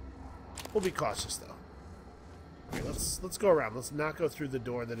 We'll be cautious though. Okay, let's go around. Let's not go through the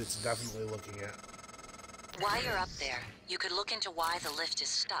door that it's definitely looking at. While you're up there, you could look into why the lift is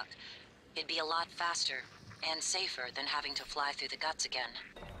stuck. It'd be a lot faster and safer than having to fly through the guts again.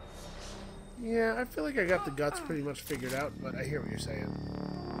 Yeah, I feel like I got the guts pretty much figured out, but I hear what you're saying.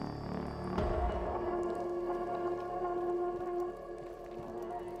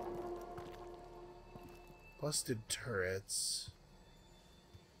 Busted turrets.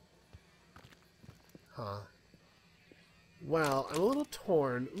 Huh. Well, I'm a little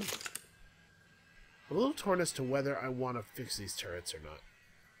torn. Ooh. I'm a little torn as to whether I want to fix these turrets or not.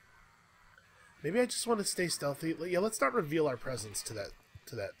 Maybe I just want to stay stealthy. Yeah, let's not reveal our presence to that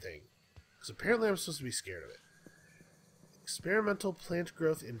thing. Because apparently I'm supposed to be scared of it. Experimental plant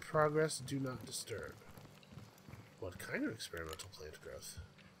growth in progress. Do not disturb. What kind of experimental plant growth?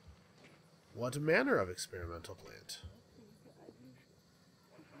 What manner of experimental plant?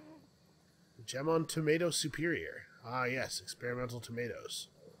 Gem on tomato superior. Ah, yes, experimental tomatoes.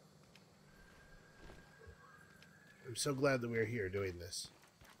 I'm so glad that we're here doing this.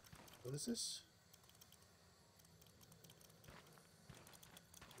 What is this?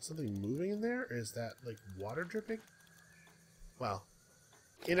 Is something moving in there? Or is that, like, water dripping? Well,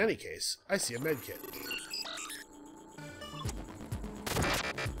 in any case, I see a medkit.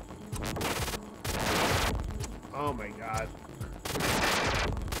 Oh my god.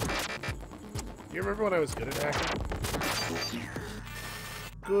 You remember when I was good at hacking?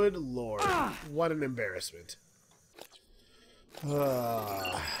 Good lord. What an embarrassment.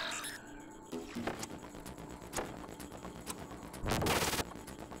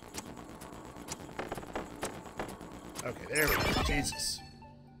 Okay, there we go. Jesus.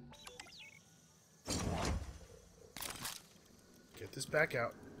 Get this back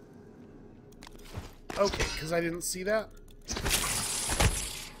out. Okay, because I didn't see that.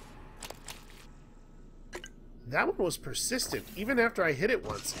 That one was persistent. Even after I hit it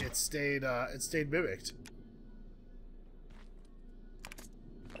once, it stayed mimicked.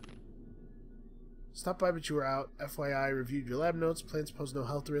 Stop by, but you were out. FYI, reviewed your lab notes. Plants pose no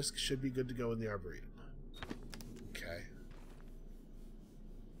health risk. Should be good to go in the Arboretum. Okay.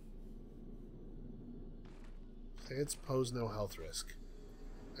 Plants pose no health risk.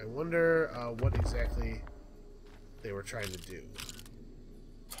 I wonder what exactly they were trying to do.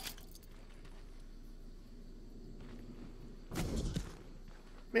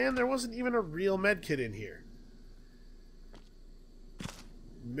 Man, there wasn't even a real medkit in here.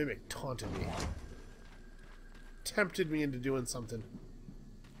 Mimic taunted me. Tempted me into doing something.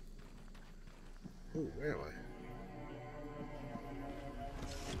 Ooh, where am I?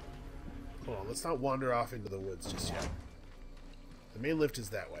 Hold on, let's not wander off into the woods just yet. The main lift is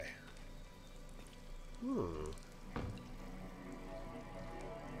that way.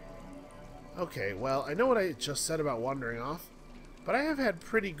 Okay, well, I know what I just said about wandering off, but I have had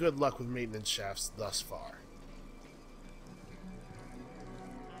pretty good luck with maintenance shafts thus far.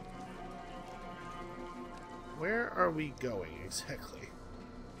 Where are we going exactly?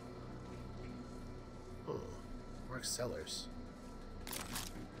 Oh, Mark Sellers.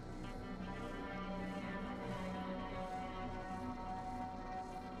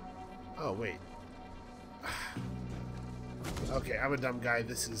 Oh, wait. Okay, I'm a dumb guy.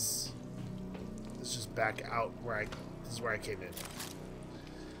 This is just back out where this is where I came in.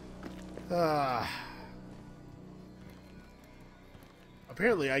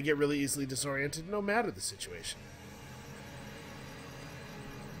 Apparently, I get really easily disoriented no matter the situation.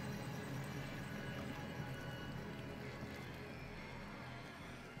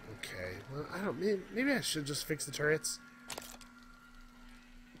 Okay, well, I don't... Maybe I should just fix the turrets.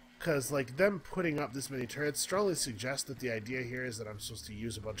 Because, like, them putting up this many turrets strongly suggests that the idea here is that I'm supposed to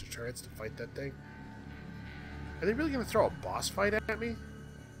use a bunch of turrets to fight that thing. Are they really going to throw a boss fight at me? It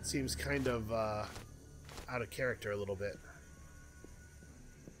seems kind of, out of character a little bit.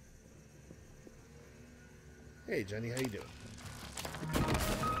 Hey, Jenny, how you doing?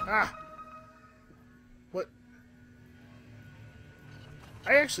 Ah! What?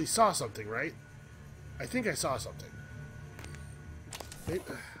 I actually saw something, right? I think I saw something.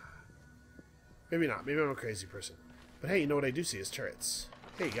 Maybe not. Maybe I'm a crazy person. But hey, you know what I do see is turrets.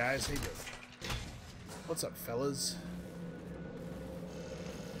 Hey guys, how you doing? What's up, fellas?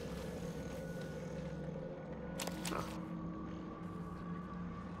 Huh.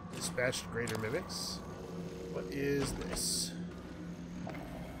 Dispatched greater mimics. What is this?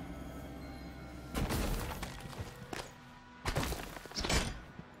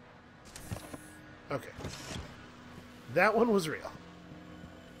 Okay. That one was real.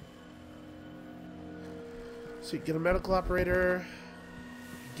 So you get a medical operator,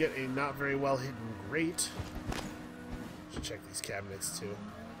 get a not very well hidden grate. Should check these cabinets too.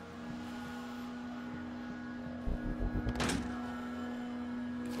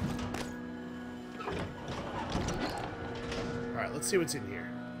 Alright, let's see what's in here.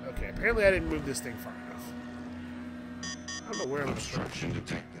 Okay, apparently I didn't move this thing far enough. I don't know where I'm... Obstruction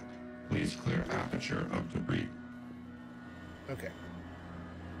detected. Please clear aperture of debris. Okay.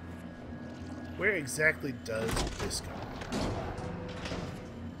 Where exactly does this go?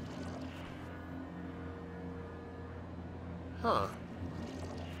 Huh.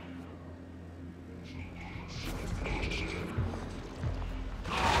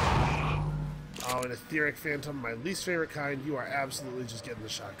 Oh, an etheric phantom, my least favorite kind. You are absolutely just getting the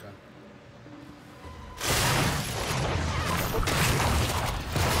shotgun.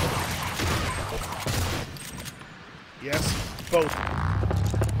 Yes, both.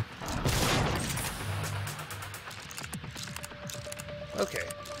 Okay.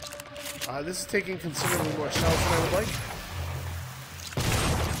 This is taking considerably more shells than I would like.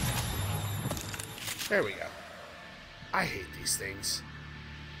 There we go. I hate these things.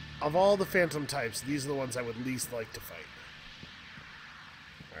 Of all the phantom types, these are the ones I would least like to fight.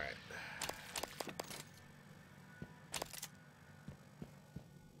 Alright.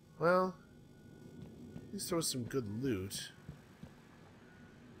 Well, at least there was some good loot.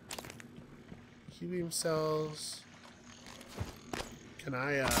 Q-beam cells. Can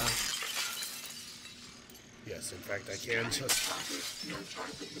I, yes, in fact, I can just... No type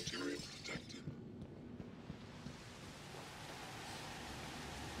of material detected.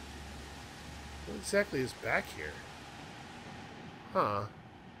 What exactly is back here? Huh.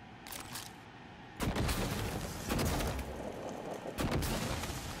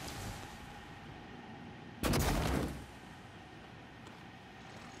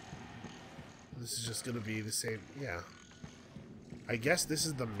 This is just gonna be the same, yeah. I guess this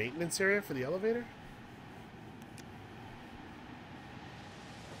is the maintenance area for the elevator?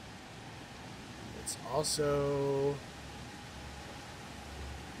 It's also...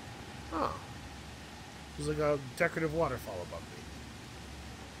 Oh. There's like a decorative waterfall above me.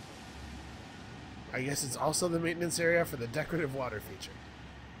 I guess it's also the maintenance area for the decorative water feature.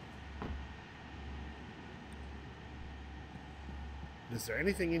 Is there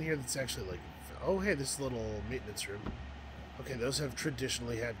anything in here that's actually like... Oh, hey, this little maintenance room. Okay, those have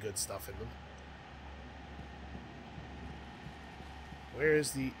traditionally had good stuff in them. Where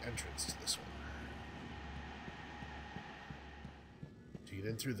is the entrance to this one? Do you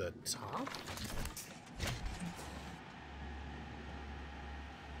get in through the top?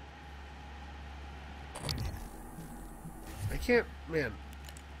 I can't... Man.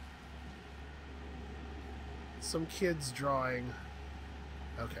 Some kids drawing...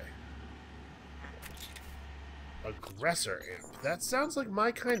 Okay. Aggressor amp. That sounds like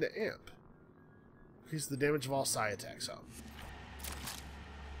my kind of amp. Increase the damage of all psi attacks up.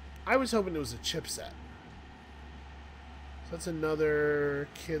 I was hoping it was a chipset. So that's another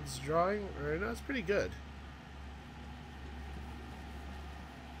kid's drawing. Or no, it's pretty good.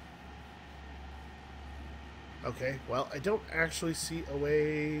 Okay, well, I don't actually see a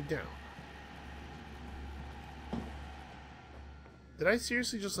way down. Did I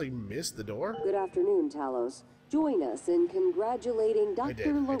seriously just, like, miss the door? Good afternoon, Talos. Join us in congratulating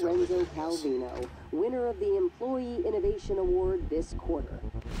Dr. Lorenzo Calvino, winner of the Employee Innovation Award this quarter.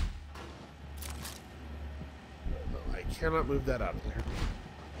 I cannot move that out of there.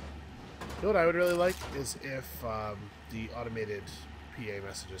 You know what I would really like is if the automated PA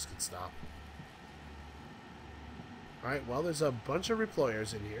messages could stop. Alright, well, there's a bunch of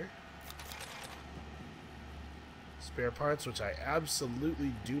reployers in here. Spare parts, which I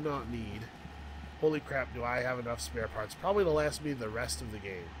absolutely do not need. Holy crap, do I have enough spare parts? Probably to last me the rest of the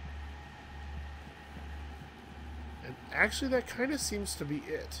game. And actually, that kind of seems to be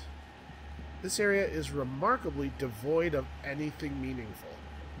it. This area is remarkably devoid of anything meaningful.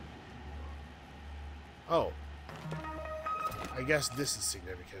 Oh. I guess this is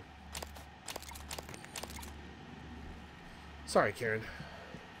significant. Sorry, Karen.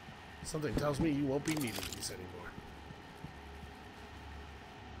 Something tells me you won't be needing these anymore.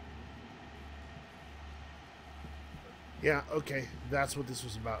 Yeah, okay, that's what this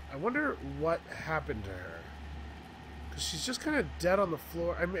was about. I wonder what happened to her. Because she's just kind of dead on the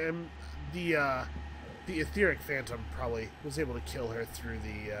floor. I mean, the etheric phantom probably was able to kill her through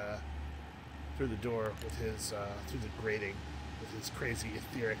the door with his through the grating with his crazy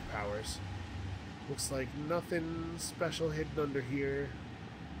etheric powers. Looks like nothing special hidden under here.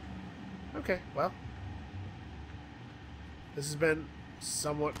 Okay, well, this has been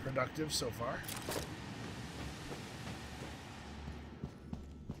somewhat productive so far.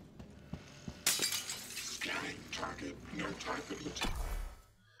 Scanning target, no target material.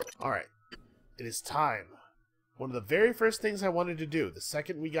 Alright, it is time. One of the very first things I wanted to do, the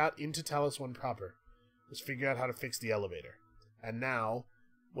second we got into Talos 1 proper, was figure out how to fix the elevator. And now,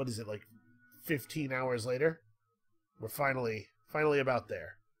 what is it, like 15 hours later? We're finally about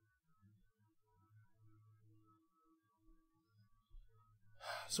there.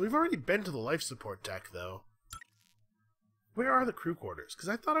 So we've already been to the life support deck, though. Where are the crew quarters? Because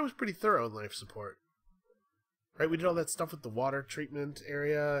I thought I was pretty thorough in life support. Right, we did all that stuff with the water treatment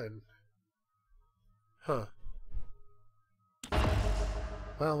area, and... Huh.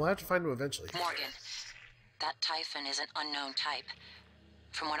 Well, we'll have to find him eventually. Morgan, that Typhon is an unknown type.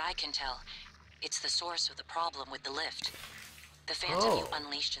 From what I can tell, it's the source of the problem with the lift. The Phantom you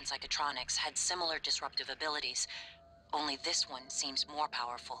unleashed in Psychotronics had similar disruptive abilities, only this one seems more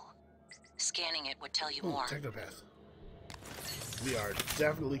powerful. Scanning it would tell you more. Technopath. We are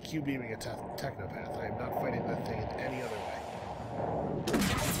definitely Q-beaming a Technopath. I am not fighting that thing in any other way.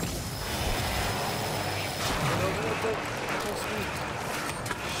 No, sweet.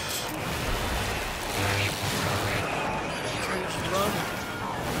 Trying to run.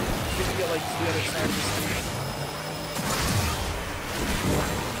 Didn't get like the other side of the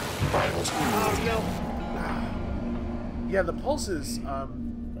street. Oh no! Yeah, the pulses,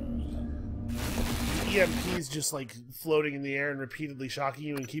 EMPs just like floating in the air and repeatedly shocking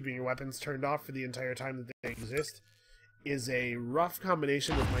you and keeping your weapons turned off for the entire time that they exist is a rough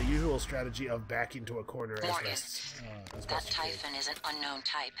combination with my usual strategy of backing to a corner Morgan, as that Typhon is an unknown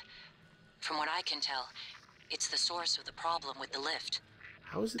type. From what I can tell, it's the source of the problem with the lift.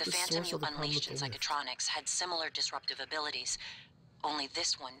 How is it the the Phantom source you of the problem unleashed in with the lift? Psychotronics had similar disruptive abilities, only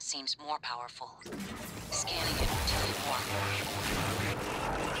this one seems more powerful. Scanning it will tell you more.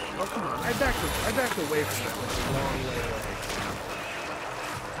 Oh, come on. I backed away from that like a long way away.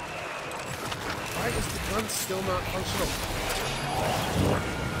 Why is the gun still not functional?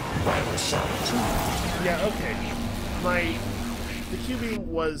 Yeah, okay. The Q-beam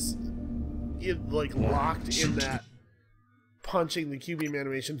was locked in that punching the Q-beam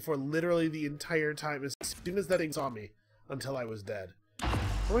animation for literally the entire time as soon as that thing saw me until I was dead. How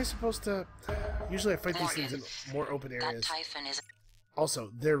am I supposed to... Usually I fight these things in more open areas.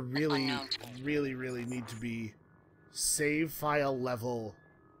 Also, there really need to be save file level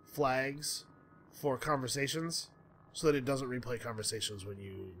flags for conversations so that it doesn't replay conversations when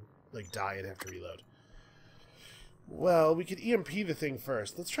you die and have to reload. Well, we could EMP the thing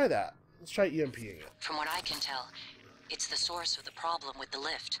first. Let's try that. Let's try EMPing it. From what I can tell, it's the source of the problem with the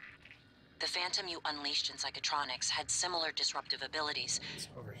lift. The Phantom you unleashed in Psychotronics had similar disruptive abilities,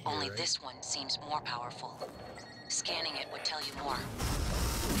 Over here, only right? this one seems more powerful. Scanning it would tell you more.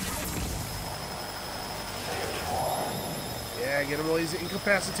 Yeah, get him while he's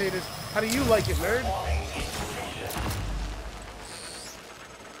incapacitated. How do you like it, nerd?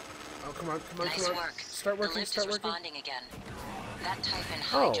 Oh, come on. Nice work. Start working, the lift start is working. responding again. That Typhon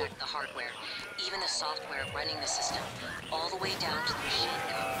Oh. hijacked the hardware, even the software running the system, all the way down to the machine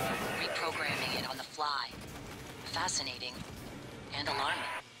code, reprogramming it on the fly. Fascinating and alarming.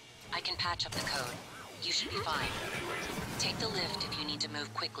 I can patch up the code. You should be fine. Take the lift if you need to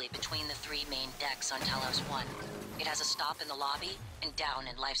move quickly between the 3 main decks on Talos 1. It has a stop in the lobby and down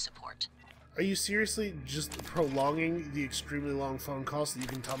in life support. Are you seriously just prolonging the extremely long phone call so you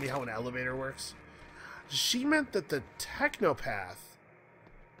can tell me how an elevator works? She meant that the Technopath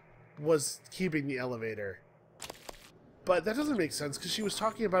was keeping the elevator. But that doesn't make sense, because she was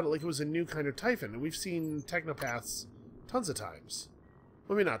talking about it like it was a new kind of Typhon, and we've seen technopaths tons of times.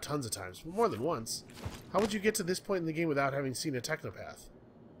 Well, maybe not tons of times, but more than once. How would you get to this point in the game without having seen a technopath?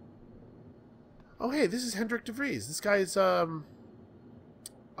 Oh, hey, this is Hendrik de Vries. This guy is, somebody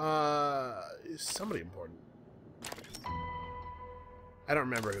important. I don't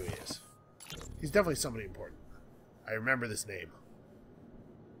remember who he is. He's definitely somebody important. I remember this name.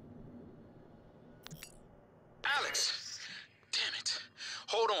 Alex! Damn it.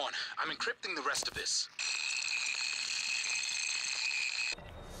 Hold on. I'm encrypting the rest of this.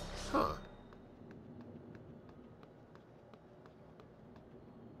 Huh.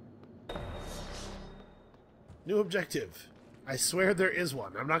 New objective. I swear there is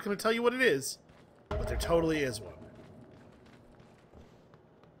one. I'm not going to tell you what it is, but there totally is one.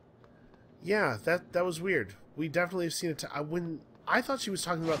 Yeah, that was weird. We definitely have seen it. When I thought she was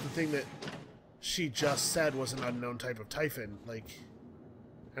talking about the thing that she just said was an unknown type of Typhon. Like,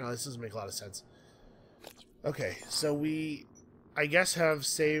 I don't know, this doesn't make a lot of sense. Okay, so we, I guess, have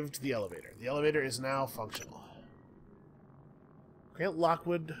saved the elevator. The elevator is now functional. Grant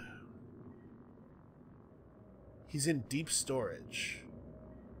Lockwood. He's in deep storage.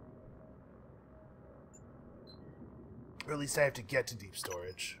 Or at least I have to get to deep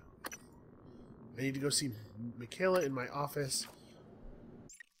storage. I need to go see Michaela in my office.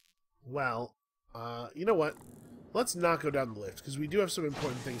 Well, you know what? Let's not go down the lift, because we do have some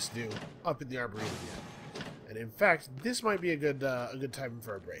important things to do up in the Arboretum yet. And in fact, this might be a good time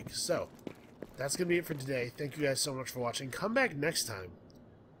for a break. So, that's going to be it for today. Thank you guys so much for watching. Come back next time.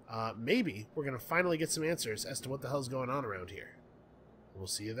 Maybe we're going to finally get some answers as to what the hell's going on around here. We'll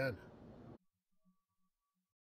see you then.